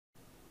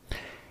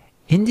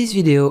In this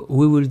video,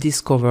 we will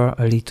discover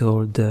a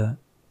little the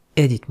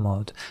edit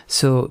mode.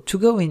 So to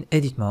go in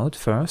edit mode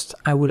first,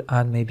 I will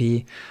add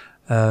maybe,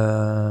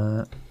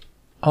 or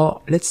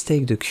let's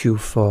take the cube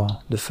for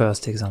the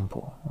first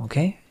example,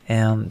 okay?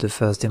 And the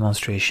first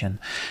demonstration.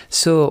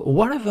 So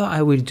whatever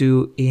I will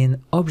do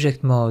in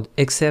object mode,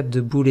 except the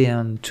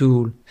Boolean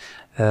tool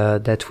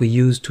that we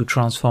use to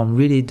transform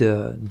really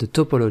the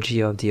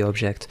topology of the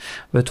object,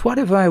 but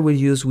whatever I will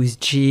use with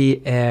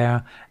G,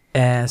 R,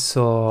 S,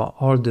 or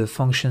all the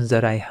functions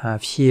that I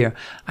have here,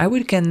 I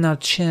cannot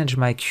change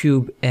my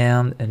cube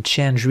and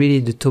change really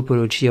the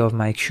topology of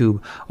my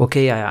cube.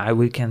 Okay, I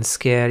can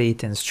scale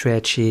it and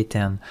stretch it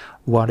and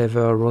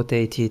whatever,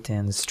 rotate it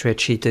and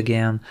stretch it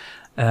again,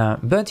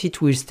 but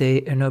it will stay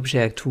an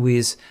object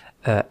with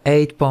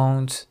 8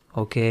 points,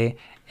 okay,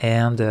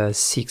 and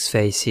 6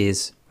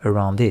 faces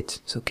around it,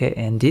 okay,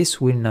 and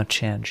this will not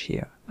change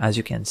here, as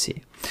you can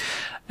see.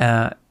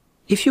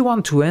 If you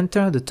want to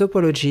enter the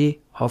topology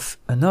of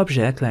an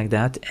object like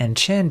that and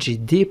change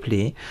it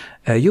deeply,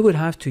 you will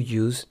have to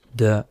use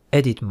the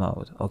edit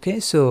mode, okay?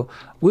 So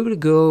we will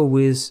go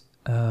with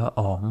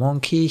our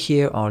monkey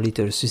here, our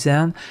little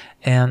Suzanne,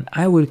 and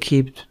I will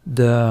keep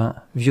the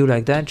view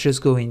like that,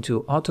 just go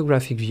into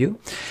orthographic view.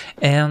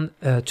 And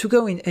to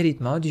go in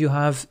edit mode, you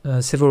have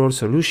several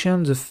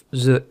solutions.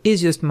 The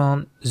easiest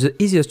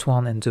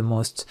one and the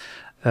most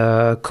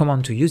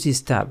common to use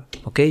is tab,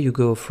 okay? You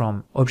go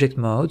from object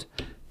mode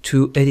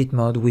to edit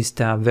mode with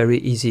tab, very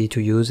easy to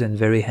use and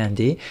very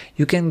handy.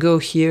 You can go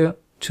here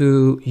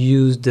to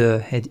use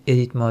the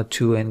edit mode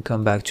 2 and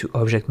come back to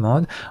object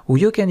mode, or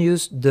you can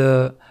use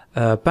the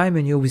pie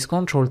menu with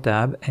control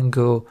tab and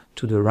go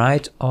to the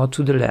right or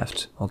to the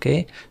left,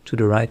 okay, to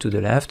the right, to the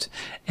left,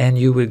 and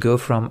you will go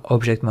from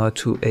object mode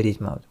to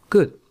edit mode.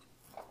 Good.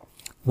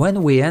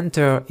 When we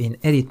enter in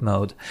edit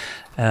mode,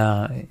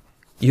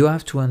 you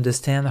have to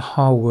understand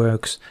how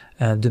works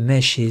the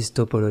meshes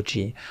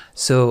topology.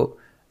 So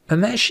a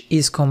mesh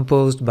is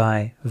composed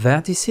by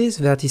vertices.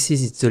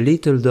 Vertices is the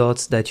little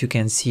dots that you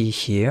can see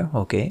here,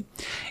 okay?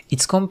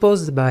 It's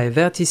composed by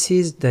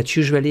vertices that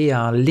usually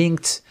are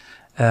linked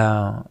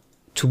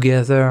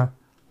together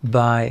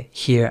by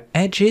here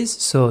edges.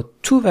 So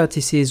two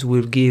vertices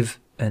will give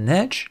an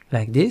edge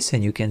like this,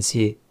 and you can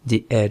see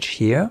the edge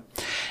here.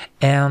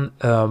 And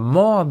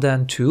more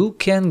than two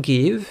can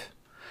give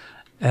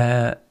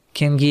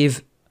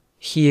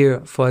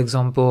here, for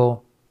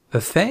example,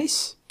 a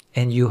face,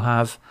 and you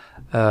have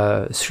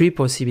 3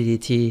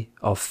 possibility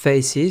of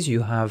faces.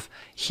 You have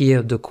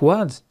here the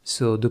quad,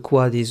 so the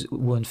quad is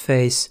one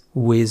face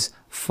with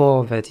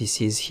 4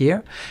 vertices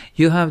here.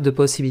 You have the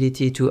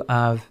possibility to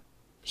have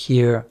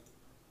here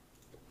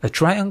a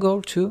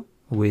triangle too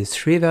with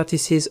 3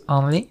 vertices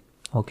only,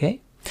 okay?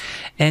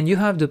 And you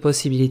have the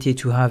possibility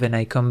to have, and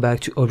I come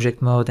back to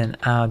object mode and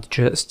add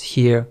just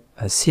here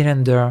a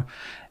cylinder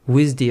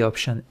with the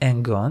option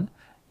hang-on.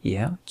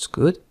 Yeah, it's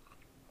good.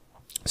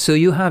 So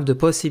you have the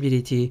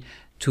possibility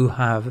to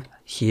have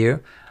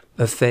here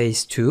a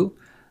face too,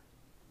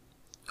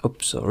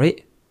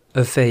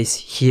 a face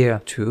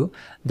here too,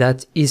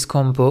 that is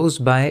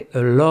composed by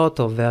a lot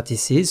of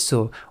vertices.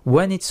 So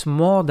when it's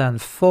more than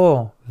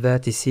 4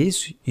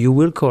 vertices, you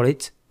will call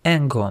it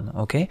hang-on,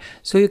 okay?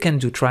 So you can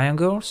do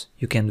triangles,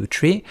 you can do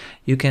 3,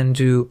 you can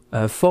do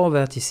 4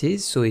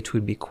 vertices, so it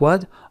will be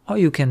quad, or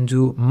you can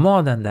do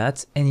more than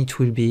that and it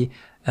will be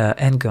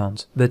hang-on,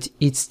 but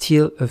it's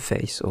still a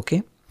face,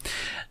 okay?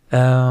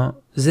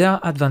 There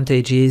are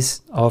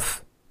advantages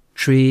of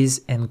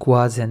trees and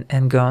quads and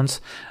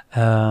hang-ons.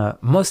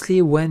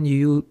 Mostly when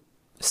you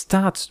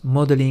start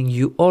modeling,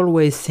 you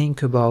always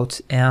think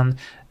about, and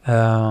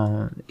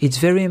it's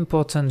very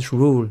important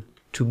rule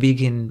to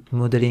begin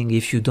modeling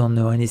if you don't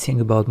know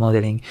anything about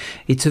modeling.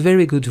 It's a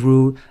very good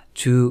rule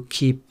to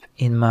keep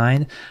in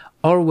mind.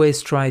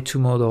 Always try to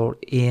model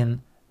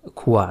in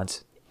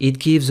quads. It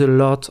gives a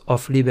lot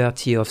of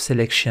liberty of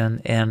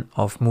selection and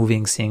of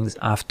moving things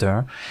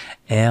after.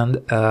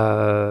 And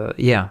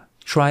yeah,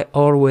 try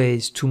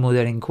always to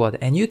model in quad.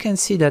 And you can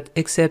see that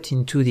except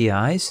in 2D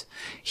eyes,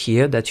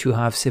 here that you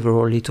have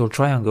several little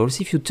triangles,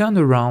 if you turn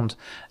around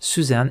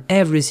Suzanne,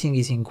 everything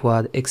is in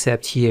quad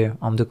except here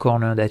on the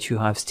corner that you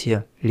have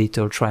still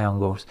little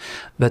triangles.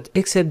 But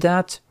except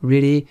that,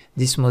 really,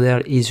 this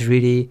model is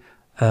really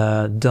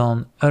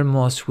done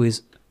almost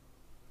with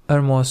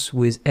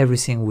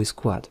everything with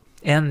quad.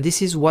 And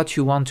this is what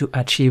you want to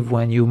achieve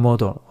when you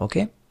model,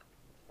 okay?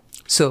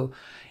 So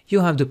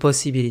you have the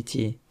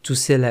possibility to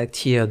select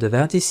here the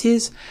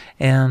vertices,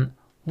 and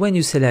when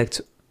you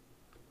select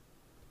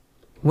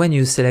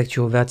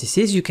your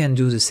vertices, you can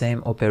do the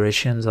same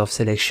operations of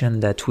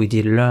selection that we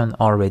did learn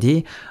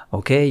already,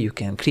 okay? You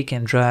can click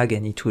and drag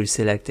and it will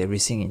select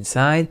everything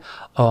inside,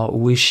 or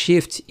with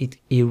shift it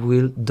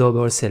will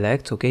double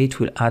select, okay? It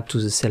will add to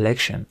the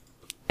selection.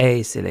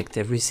 A select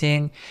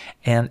everything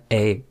and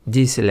A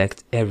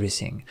deselect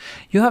everything.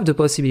 You have the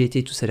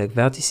possibility to select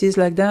vertices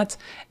like that,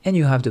 and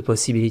you have the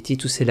possibility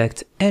to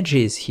select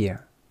edges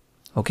here,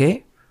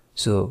 okay?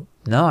 So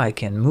now I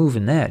can move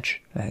an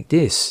edge like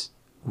this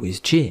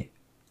with G.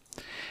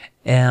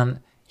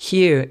 And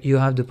here you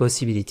have the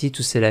possibility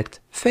to select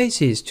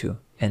faces too.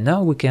 And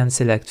now we can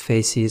select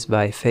faces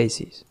by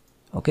faces.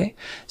 Okay,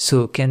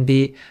 so can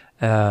be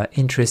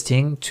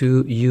interesting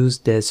to use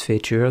these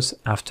features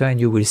after, and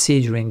you will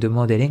see during the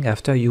modeling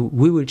after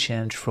we will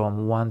change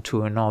from one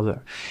to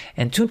another.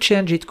 And to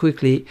change it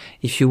quickly,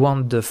 if you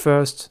want the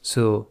first,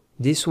 so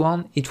this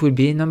one, it will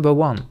be number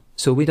 1.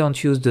 So we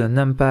don't use the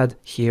numpad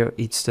here,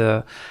 it's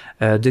the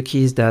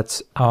keys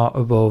that are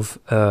above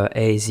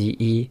A, Z,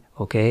 E,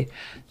 okay?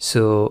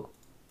 So,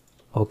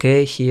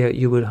 okay, here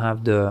you will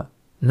have the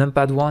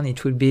numpad 1,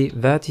 it will be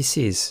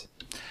vertices.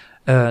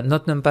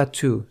 Not numpad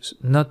 2,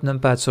 not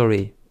numpad,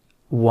 sorry.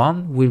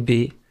 1 will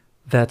be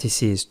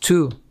vertices,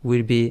 2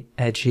 will be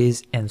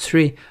edges, and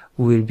 3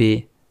 will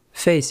be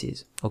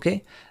faces,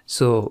 okay?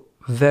 So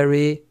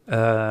very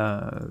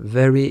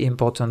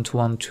important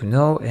one to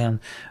know, and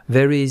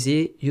very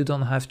easy. You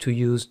don't have to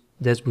use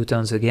these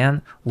buttons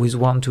again. With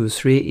 1, 2,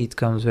 3 it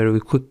comes very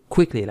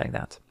quickly like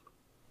that.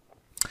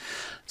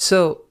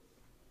 So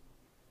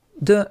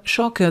the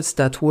shortcuts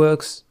that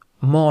works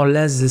more or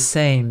less the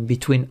same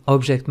between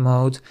object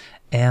mode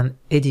and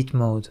edit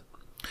mode.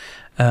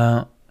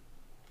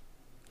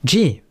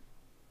 G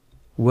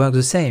works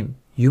the same,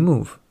 you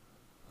move,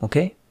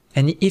 okay?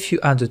 And if you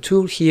add a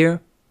tool here,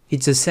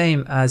 it's the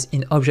same as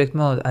in object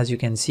mode. As you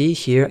can see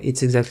here,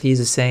 it's exactly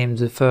the same.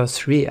 The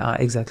first 3 are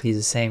exactly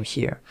the same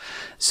here.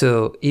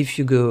 So if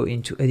you go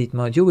into edit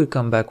mode, you will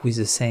come back with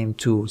the same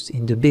tools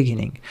in the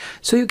beginning.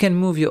 So you can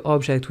move your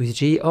object with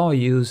G or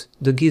use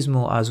the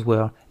gizmo as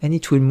well, and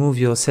it will move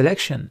your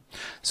selection.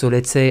 So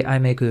let's say I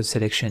make a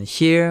selection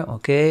here,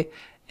 okay,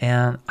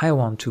 and I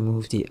want to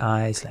move the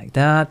eyes like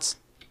that.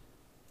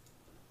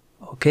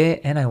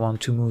 Okay, and I want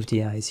to move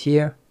the eyes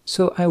here,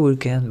 so I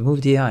can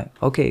move the eye.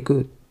 Okay,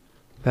 good,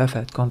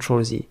 perfect.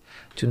 Control Z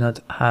to not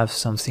have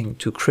something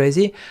too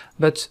crazy,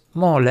 but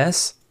more or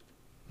less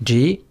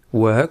G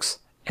works,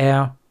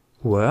 R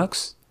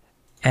works,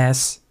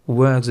 S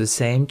works the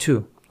same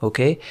too.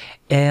 Okay,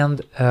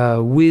 and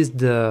with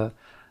the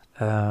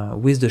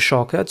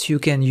shortcuts you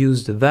can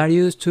use the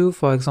values too,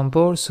 for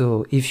example.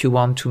 So if you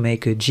want to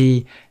make a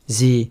G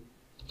Z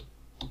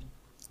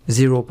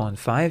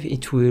 0.5,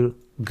 it will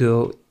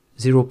go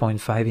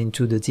 0.5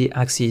 into the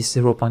z-axis,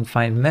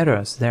 0.5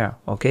 meters there,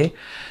 okay?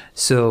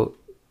 So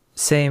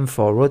same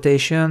for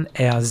rotation,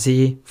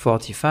 RZ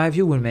 45,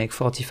 you will make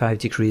 45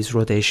 degrees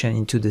rotation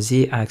into the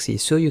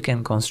z-axis, so you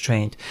can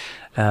constrain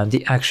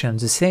the action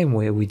the same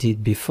way we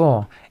did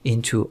before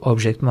into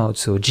object mode.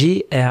 So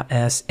G, R,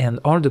 S, and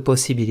all the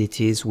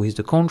possibilities with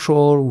the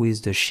control,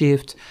 with the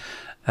shift,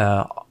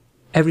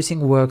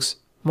 everything works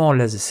more or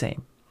less the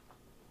same.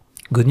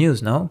 Good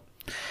news, no?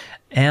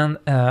 And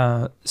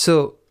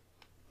so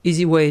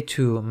easy way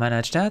to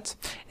manage that.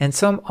 And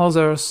some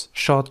others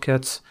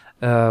shortcuts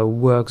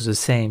works the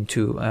same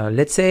too.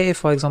 Let's say,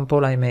 for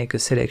example, I make a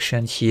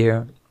selection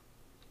here,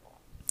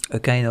 a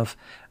kind of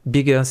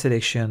bigger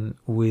selection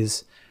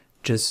with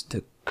just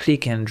the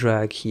click and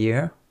drag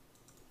here,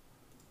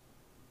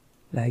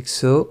 like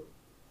so,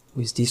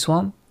 with this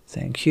one.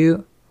 Thank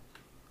you.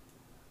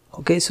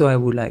 Okay, so I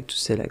would like to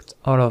select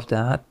all of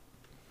that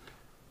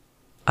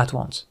at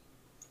once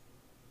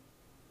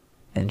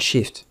and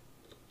shift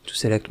to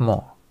select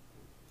more.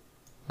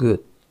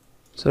 Good.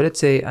 So let's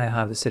say I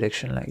have a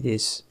selection like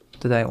this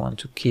that I want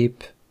to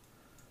keep.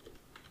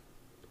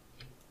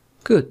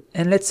 Good.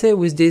 And let's say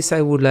with this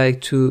I would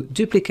like to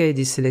duplicate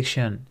this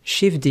selection.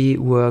 Shift D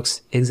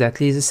works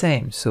exactly the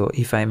same. So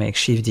if I make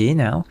Shift D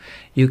now,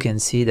 you can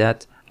see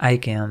that I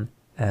can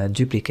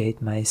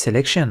duplicate my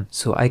selection.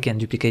 So I can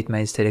duplicate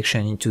my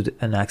selection into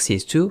an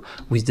axis too,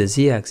 with the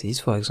Z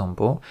axis, for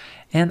example,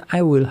 and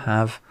I will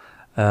have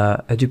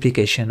a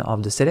duplication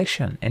of the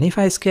selection. And if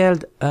I scale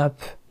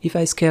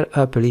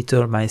up a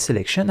little my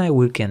selection, I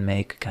can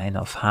make kind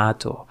of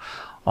hat or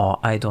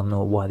I don't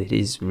know what it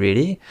is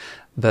really.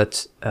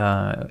 But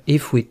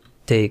if we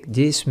take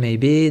this,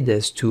 maybe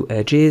there's 2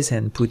 edges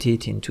and put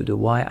it into the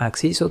Y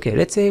axis. Okay,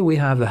 let's say we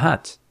have a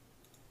hat.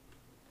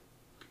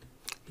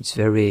 It's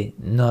very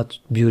not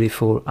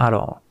beautiful at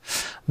all.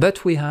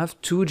 But we have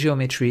 2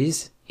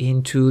 geometries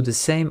into the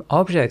same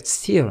object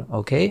still,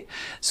 okay?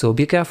 So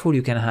be careful,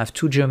 you can have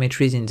 2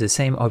 geometries in the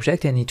same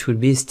object and it will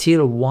be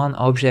still one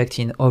object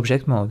in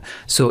object mode.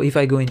 So if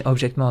I go in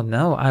object mode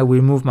now, I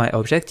will move my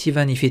object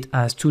even if it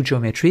has 2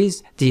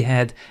 geometries, the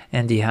head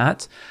and the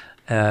hat,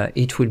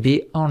 it will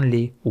be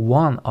only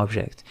one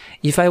object.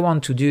 If I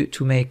want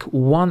to make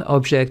one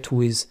object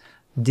with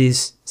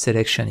this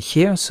selection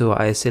here, so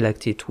I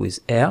select it with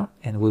R,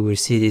 and we will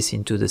see this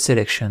into the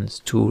selections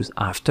tools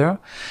after.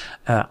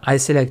 I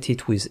select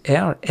it with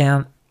R,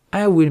 and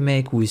I will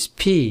make with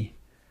P,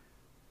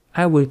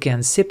 I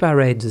can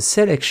separate the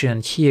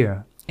selection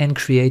here and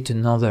create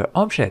another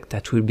object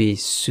that will be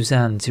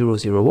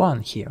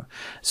Suzanne001 here.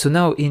 So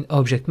now in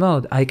object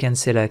mode, I can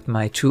select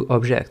my 2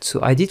 objects. So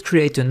I did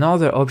create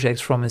another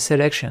object from a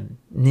selection,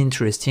 an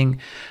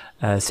interesting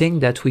thing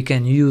that we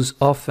can use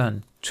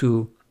often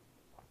to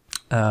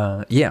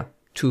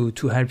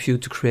to help you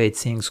to create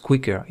things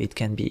quicker. It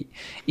can be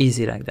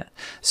easy like that.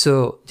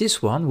 So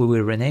this one, we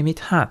will rename it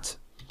hat.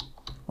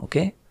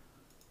 okay,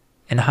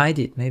 and hide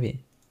it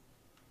maybe,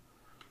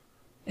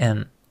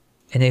 and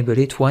enable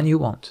it when you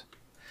want.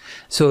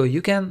 So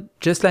you can,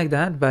 just like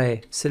that,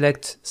 by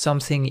select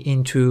something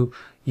into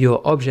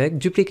your object,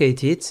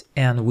 duplicate it,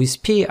 and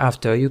with P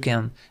after you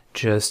can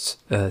just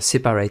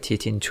separate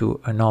it into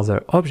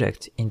another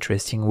object.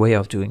 Interesting way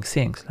of doing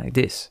things like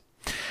this.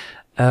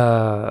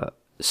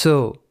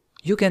 So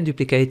you can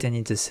duplicate and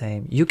it's the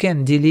same. You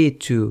can delete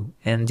too,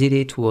 and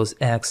delete was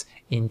X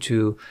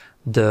into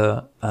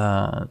the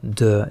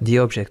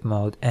object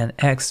mode, and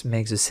X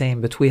makes the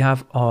same, but we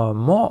have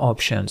more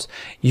options.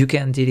 You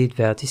can delete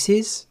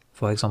vertices,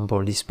 for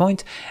example this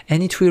point,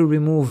 and it will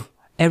remove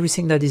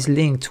everything that is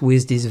linked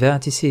with these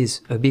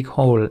vertices, a big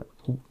hole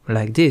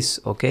like this,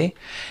 okay?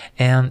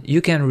 And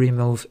you can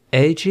remove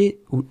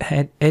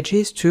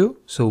edges too,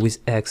 so with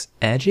X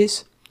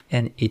edges,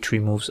 and it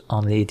removes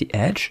only the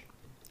edge,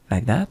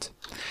 like that.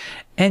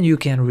 And you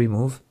can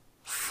remove,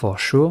 for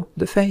sure,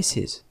 the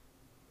faces,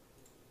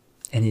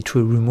 and it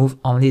will remove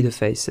only the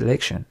face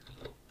selection.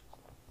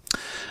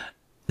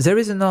 There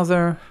is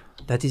another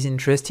that is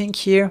interesting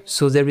here.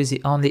 So there is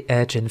the only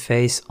edge and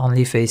face,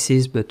 only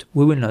faces, but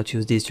we will not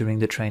use this during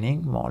the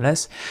training, more or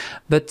less.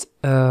 But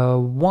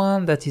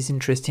one that is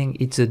interesting,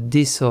 it's a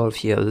dissolve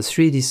here. The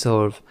 3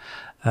 dissolve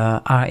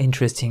are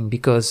interesting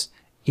because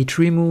it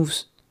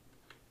removes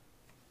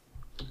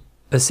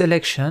a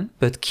selection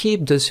but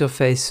keep the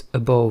surface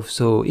above.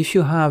 So if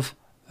you have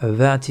a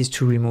vertex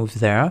to remove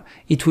there,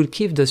 it will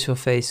keep the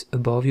surface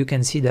above. You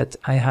can see that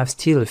I have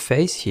still a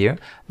face here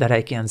that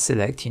I can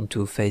select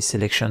into face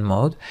selection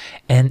mode,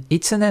 and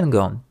it's an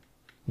n-gon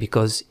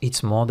because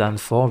it's more than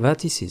 4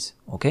 vertices,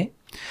 okay?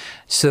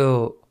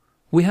 So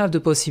we have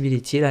the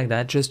possibility like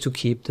that just to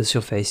keep the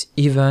surface,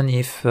 even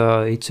if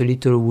it's a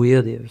little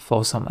weird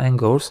for some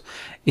angles.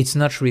 It's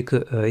not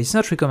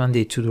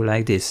recommended to do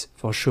like this,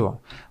 for sure,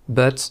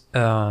 but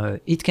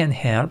it can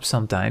help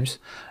sometimes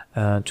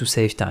to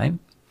save time.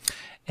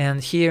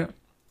 And here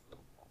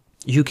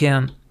you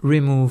can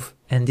remove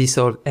and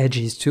dissolve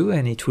edges too,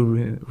 and it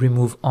will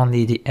remove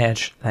only the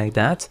edge like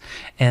that.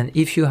 And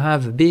if you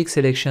have a big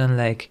selection,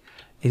 like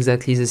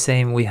exactly the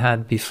same we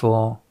had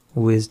before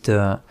with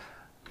the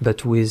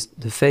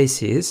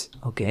faces,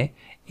 okay,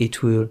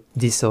 it will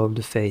dissolve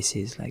the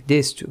faces like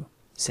this too,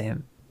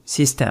 same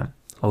system,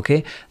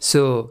 okay?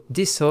 So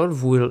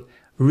dissolve will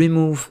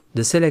remove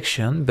the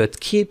selection but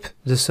keep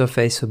the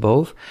surface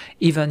above,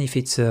 even if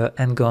it's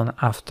n-gon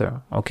after,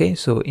 okay?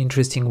 So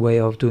interesting way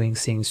of doing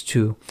things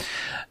too,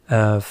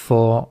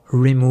 for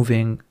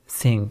removing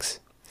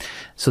things.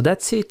 So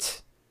that's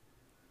it.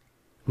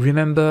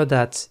 Remember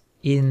that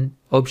in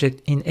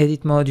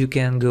edit mode you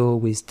can go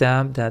with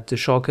tab, that the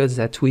shortcuts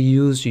that we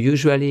use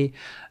usually,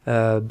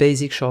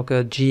 basic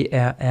shortcut G,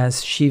 R,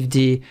 S, Shift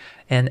D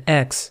and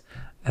X,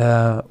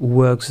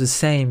 works the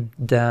same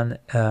than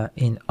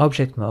in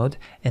object mode,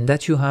 and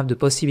that you have the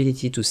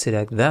possibility to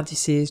select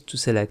vertices, to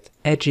select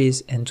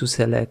edges, and to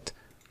select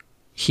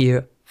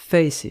here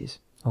faces,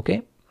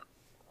 okay?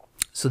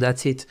 So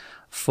that's it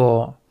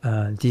for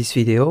this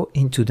video.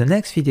 Into the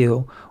next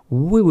video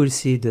we will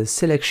see the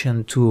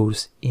selection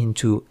tools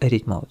into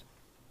edit mode.